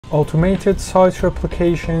automated site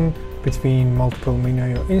replication between multiple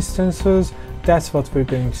minio instances. That's what we're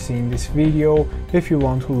going to see in this video. If you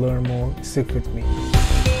want to learn more, stick with me.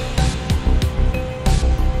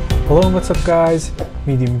 Hello, what's up guys,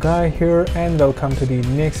 Medium Guy here and welcome to the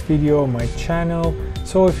next video on my channel.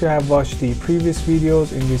 So if you have watched the previous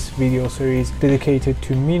videos in this video series dedicated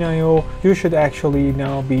to minio, you should actually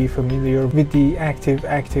now be familiar with the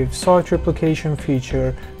active site replication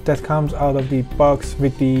feature that comes out of the box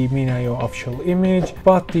with the minio official image.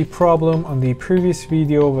 But the problem on the previous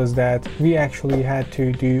video was that we actually had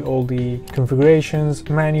to do all the configurations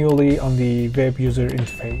manually on the web user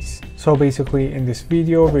interface. So basically in this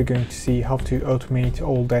video we're going to see how to automate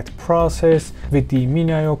all that process with the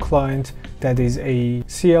minio client, that is a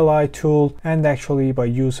CLI tool, and actually by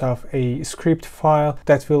use of a script file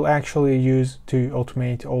that we'll actually use to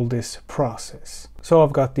automate all this process. So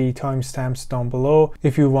I've got the timestamps down below.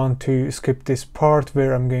 If you want to skip this part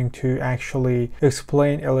where I'm going to actually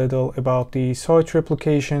explain a little about the site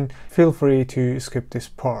replication, feel free to skip this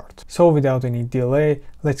part. So without any delay,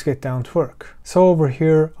 let's get down to work. So over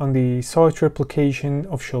here on the site replication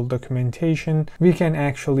official documentation, we can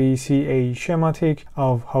actually see a schematic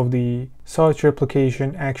of how the site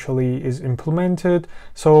replication actually is implemented.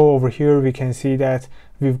 So over here we can see that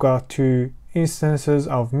we've got two instances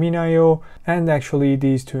of minio, and actually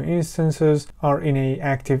these two instances are in a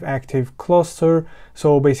active cluster.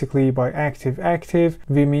 So basically by active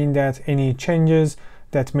we mean that any changes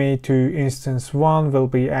that made to instance 1 will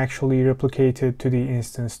be actually replicated to the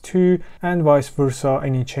instance 2, and vice versa,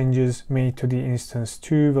 any changes made to the instance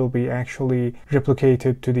 2 will be actually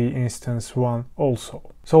replicated to the instance 1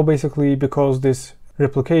 also. So basically because this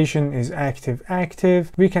replication is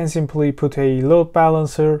active, we can simply put a load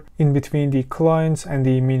balancer in between the clients and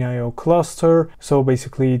the minio cluster. So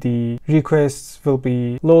basically the requests will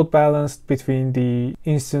be load balanced between the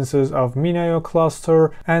instances of minio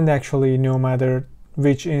cluster, and actually no matter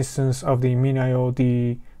which instance of the minio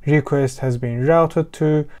the request has been routed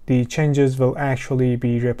to, the changes will actually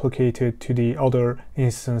be replicated to the other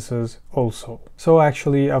instances also. So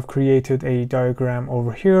actually I've created a diagram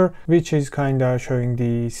over here which is kinda showing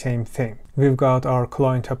the same thing. We've got our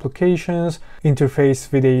client applications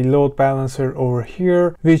interfaced with a load balancer over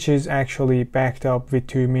here, which is actually backed up with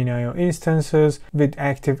two minio instances with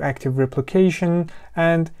active replication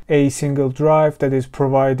and a single drive that is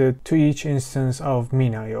provided to each instance of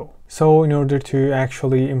minio. So in order to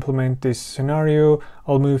actually implement this scenario,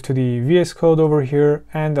 I'll move to the VS Code over here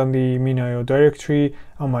and on the minio directory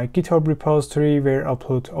on my GitHub repository, where I'll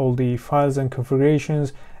put all the files and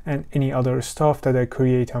configurations and any other stuff that I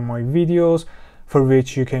create on my videos, for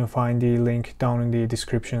which you can find the link down in the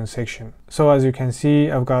description section. So as you can see,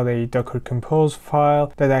 I've got a dockercompose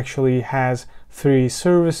file that actually has three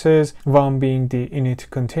services, one being the init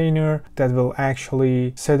container that will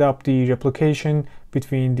actually set up the replication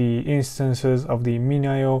between the instances of the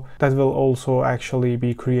minio that will also actually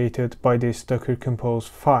be created by this dockercompose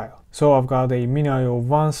file. So I've got a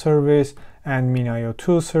minio1 service and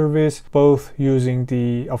minio2 service, both using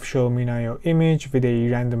the official minio image with a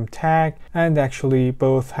random tag, and actually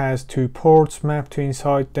both has two ports mapped to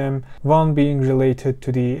inside them, one being related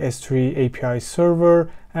to the S3 API server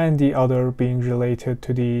and the other being related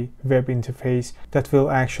to the web interface that we'll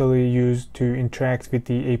actually use to interact with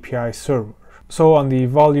the API server. So on the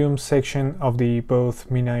volume section of the both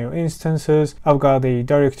minio instances, I've got a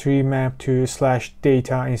directory mapped to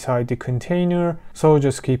 /data inside the container. So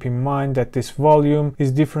just keep in mind that this volume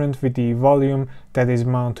is different with the volume that is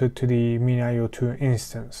mounted to the minio2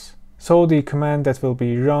 instance. So the command that will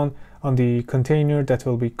be run on the container that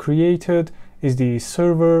will be created is the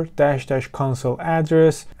server -- console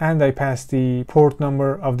address, and I pass the port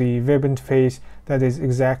number of the web interface that is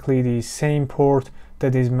exactly the same port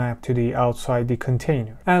that is mapped to the outside the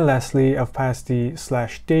container. And lastly, I've passed the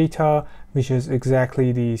 /data, which is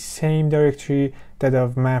exactly the same directory that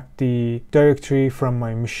I've mapped the directory from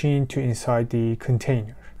my machine to inside the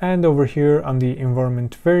container. And over here on the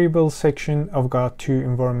environment variable section, I've got two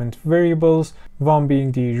environment variables, one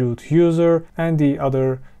being the root user and the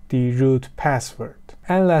other the root password.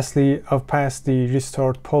 And lastly, I've passed the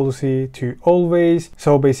restart policy to always.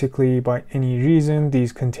 So basically by any reason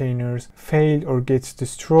these containers fail or gets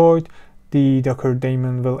destroyed, the Docker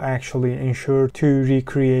daemon will actually ensure to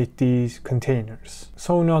recreate these containers.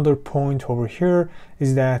 So another point over here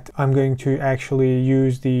is that I'm going to actually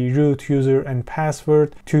use the root user and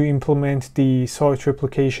password to implement the site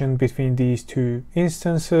replication between these two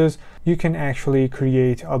instances. You can actually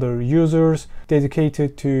create other users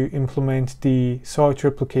dedicated to implement the site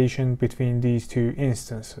replication between these two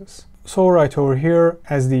instances. So right over here,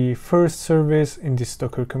 as the first service in this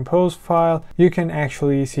Docker Compose file, you can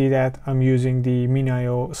actually see that I'm using the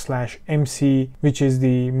minio/mc, which is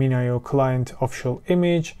the minio client official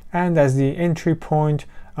image, and as the entry point,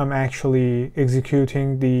 I'm actually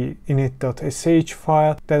executing the init.sh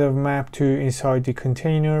file that I've mapped to inside the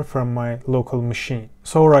container from my local machine.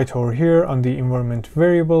 So right over here on the environment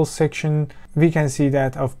variables section, we can see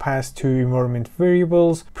that I've passed two environment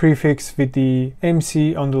variables prefixed with the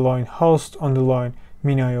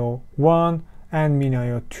mc_host_minio1 and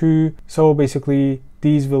minio2. So basically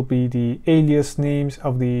these will be the alias names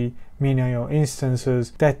of the minio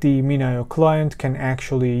instances that the minio client can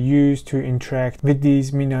actually use to interact with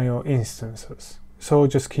these minio instances. So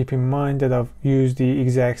just keep in mind that I've used the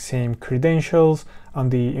exact same credentials on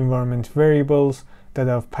the environment variables that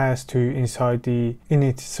I've passed to inside the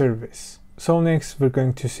init service. So next we're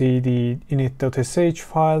going to see the init.sh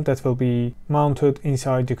file that will be mounted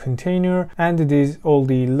inside the container, and it is all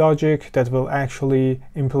the logic that will actually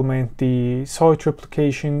implement the site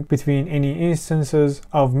replication between any instances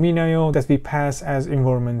of minio that we pass as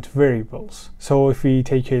environment variables. So if we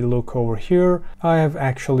take a look over here, I have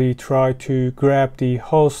actually tried to grab the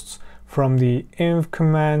hosts from the env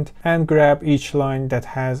command and grab each line that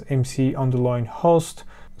has mc_host.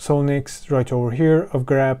 So next, right over here, I've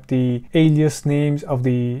grabbed the alias names of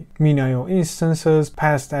the minio instances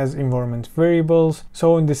passed as environment variables.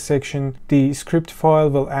 So in this section, the script file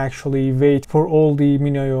will actually wait for all the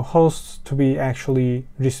minio hosts to be actually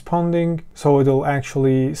responding. So it'll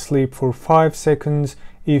actually sleep for 5 seconds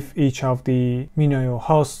if each of the minio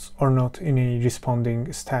hosts are not in a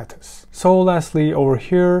responding status. So lastly over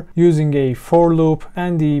here, using a for loop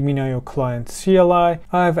and the minio client CLI,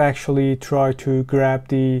 I've actually tried to grab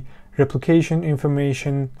the replication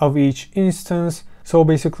information of each instance. So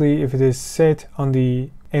basically if it is set on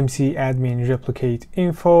the mcadmin replicate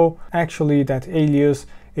info, actually that alias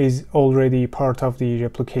is already part of the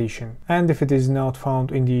replication, and if it is not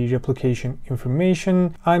found in the replication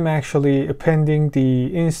information, I'm actually appending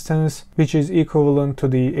the instance which is equivalent to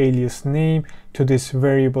the alias name to this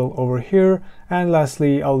variable over here, and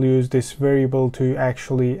lastly I'll use this variable to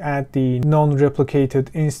actually add the non-replicated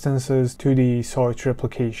instances to the site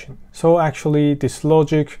replication. So actually this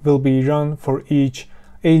logic will be run for each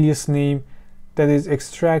alias name that is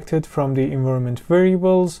extracted from the environment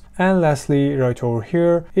variables, and lastly right over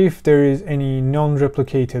here, if there is any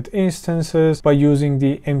non-replicated instances, by using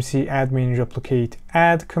the mcadmin replicate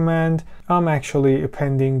add command, I'm actually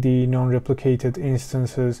appending the non-replicated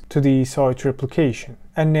instances to the site replication.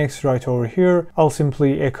 And next right over here, I'll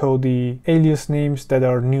simply echo the alias names that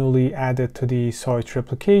are newly added to the site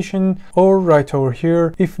replication, or right over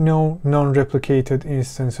here, if no non-replicated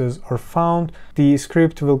instances are found, the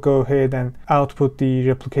script will go ahead and output the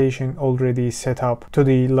replication already set up to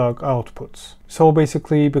the log outputs. So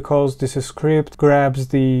basically, because this script grabs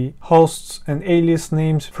the hosts and alias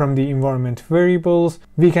names from the environment variables,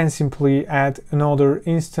 we can simply add another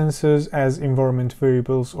instances as environment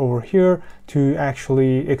variables over here to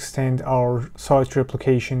actually extend our site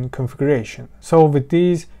replication configuration. So with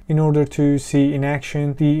these, in order to see in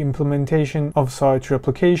action the implementation of site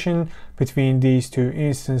replication between these two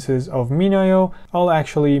instances of minio, I'll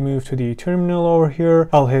actually move to the terminal over here.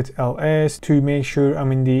 I'll hit ls to make sure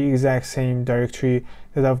I'm in the exact same directory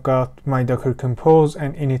that I've got my docker compose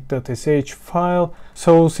and init.sh file.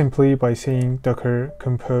 So simply by saying docker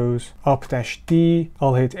compose up-d,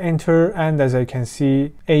 I'll hit enter, and as I can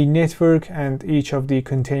see, a network and each of the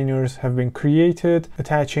containers have been created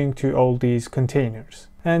attaching to all these containers.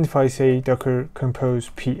 And if I say docker compose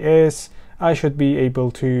ps, I should be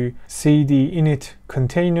able to see the init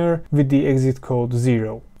container with the exit code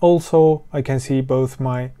 0. Also, I can see both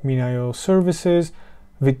my minio services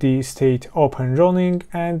with the state up and running,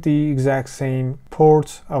 and the exact same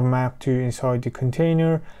ports I've mapped to inside the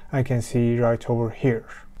container I can see right over here.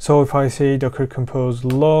 So if I say docker compose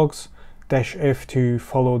logs -f to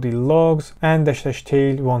follow the logs, and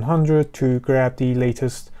 --tail 100 to grab the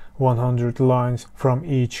latest 100 lines from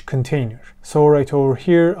each container. So right over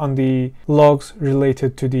here on the logs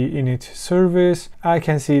related to the init service, I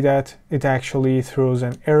can see that it actually throws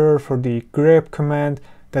an error for the grep command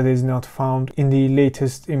that is not found in the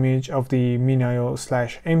latest image of the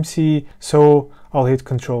minio/mc. So I'll hit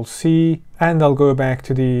Ctrl+C and I'll go back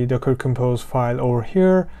to the docker compose file over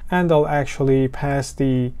here, and I'll actually pass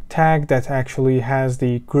the tag that actually has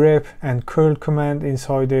the grep and curl command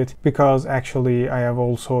inside it, because actually I have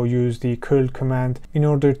also used the curl command in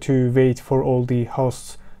order to wait for all the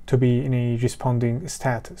hosts to be in a responding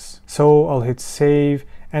status. So I'll hit save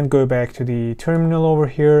and go back to the terminal over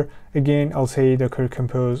here. Again, I'll say docker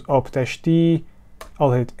compose up-d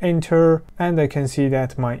I'll hit enter, and I can see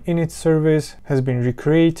that my init service has been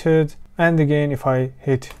recreated. And again, if I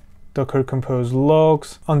hit dockercompose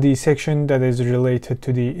logs on the section that is related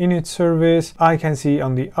to the init service, I can see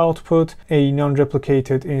on the output a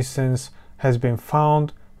non-replicated instance has been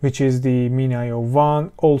found, which is the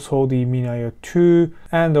minio1, also the minio2,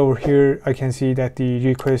 and over here I can see that the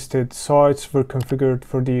requested sites were configured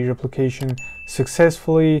for the replication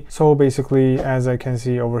successfully. So basically, as I can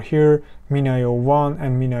see over here, minio1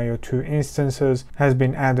 and minio2 instances has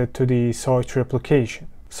been added to the site replication.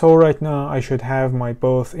 So right now I should have my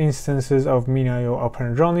both instances of minio up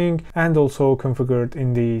and running and also configured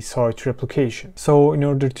in the site replication. So in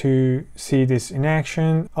order to see this in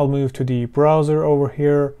action, I'll move to the browser over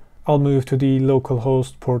here. I'll move to the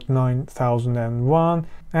localhost port 9001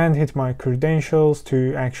 and hit my credentials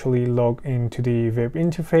to actually log into the web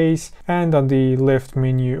interface. And on the left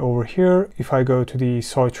menu over here, if I go to the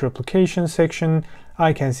site replication section,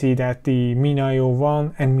 I can see that the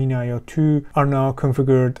minio1 and minio2 are now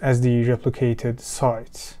configured as the replicated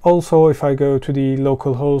sites. Also, if I go to the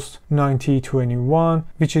localhost 9021,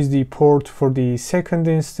 which is the port for the second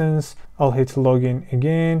instance, I'll hit login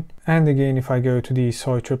again. And again, if I go to the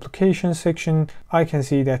site replication section, I can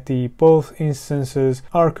see that the both instances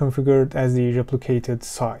are configured as the replicated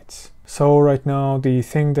sites. So right now, the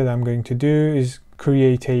thing that I'm going to do is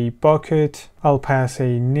create a bucket. I'll pass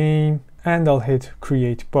a name, and I'll hit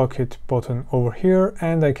create bucket button over here,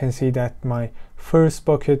 and I can see that my first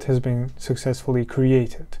bucket has been successfully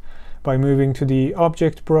created. By moving to the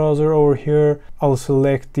object browser over here, I'll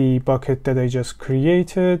select the bucket that I just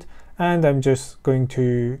created, and I'm just going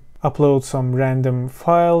to upload some random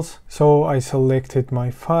files. So I selected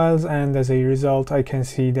my files, and as a result I can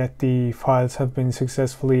see that the files have been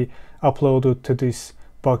successfully uploaded to this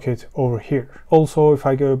bucket over here. Also, if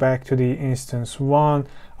I go back to the instance 1,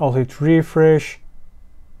 I'll hit refresh,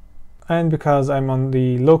 and because I'm on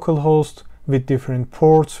the local host with different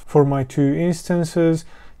ports for my two instances,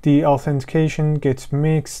 the authentication gets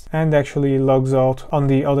mixed and actually logs out on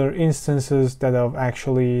the other instances that I've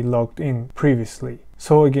actually logged in previously.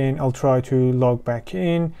 So again, I'll try to log back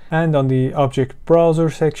in, and on the object browser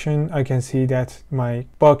section I can see that my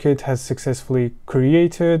bucket has successfully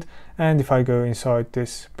created, and if I go inside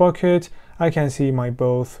this bucket, I can see my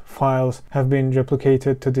both files have been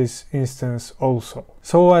replicated to this instance also.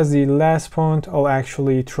 So as the last point, I'll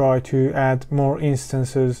actually try to add more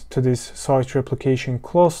instances to this site replication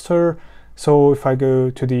cluster. So if I go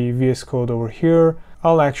to the VS Code over here,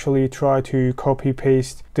 I'll actually try to copy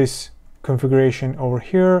paste this configuration over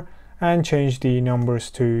here and change the numbers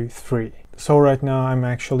to 3. So right now I'm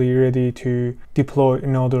actually ready to deploy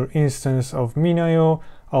another instance of minio.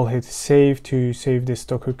 I'll hit save to save this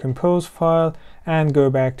dockercompose file and go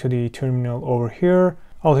back to the terminal over here.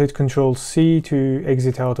 I'll hit Ctrl+C to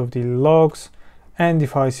exit out of the logs, and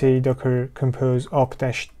if I say dockercompose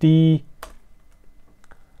up-d,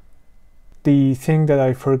 the thing that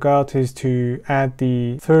I forgot is to add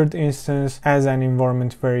the third instance as an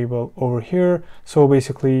environment variable over here. So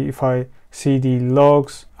basically, if I see the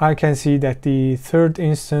logs, I can see that the third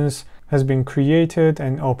instance has been created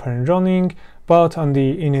and up and running, but on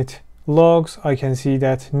the init logs, I can see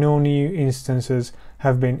that no new instances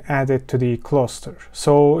have been added to the cluster.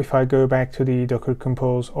 So if I go back to the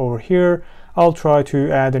dockercompose over here, I'll try to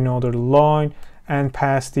add another line and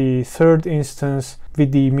pass the third instance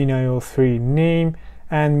with the minio3 name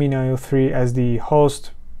and minio3 as the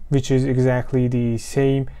host, which is exactly the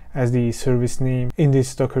same as the service name in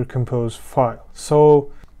this dockercompose file.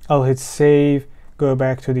 So I'll hit save, go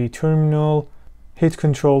back to the terminal, hit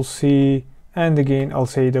Ctrl+C, and again I'll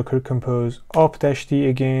say dockercompose up-d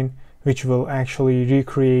again, which will actually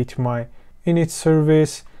recreate my init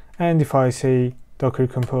service. And if I say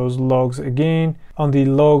dockercompose logs again, on the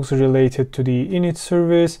logs related to the init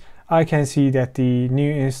service, I can see that the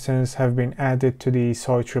new instance have been added to the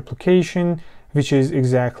site replication, which is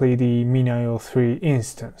exactly the minio3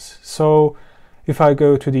 instance. So if I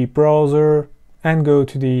go to the browser and go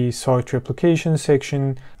to the site replication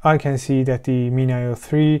section, I can see that the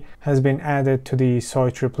minio3 has been added to the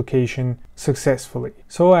site replication successfully.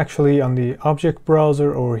 So actually on the object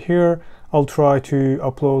browser over here, I'll try to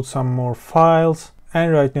upload some more files.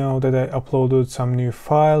 And right now that I uploaded some new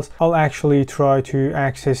files, I'll actually try to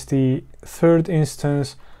access the third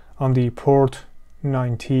instance on the port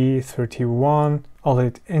 9031. I'll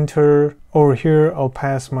hit enter. Over here, I'll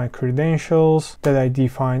pass my credentials that I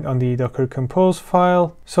defined on the dockercompose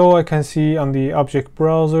file. So I can see on the object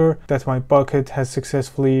browser that my bucket has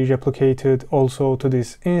successfully replicated also to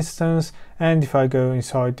this instance. And if I go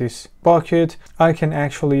inside this bucket, I can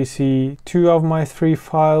actually see 2 of my 3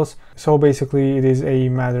 files. So basically it is a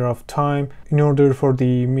matter of time in order for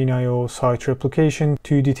the minio site replication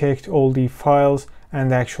to detect all the files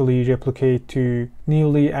and actually replicate to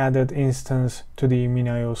newly added instance to the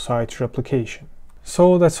minio site replication.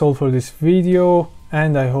 So that's all for this video,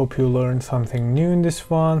 and I hope you learned something new in this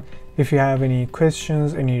one. If you have any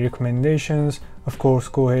questions, any recommendations, of course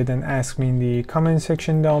go ahead and ask me in the comment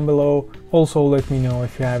section down below. Also let me know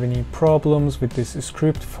if you have any problems with this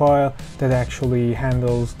script file that actually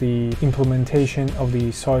handles the implementation of the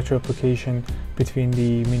site replication between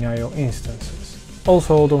the minio instances.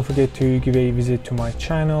 Also, don't forget to give a visit to my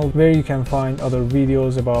channel where you can find other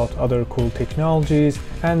videos about other cool technologies,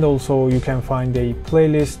 and also you can find a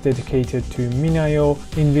playlist dedicated to minio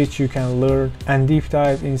in which you can learn and deep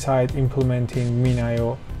dive inside implementing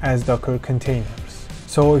minio as Docker containers.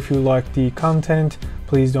 So if you like the content,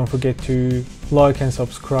 please don't forget to like and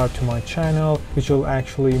subscribe to my channel, which will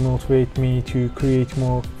actually motivate me to create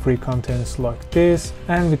more free contents like this.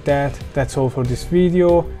 And with that, that's all for this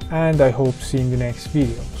video, and I hope to see you in the next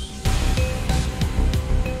videos.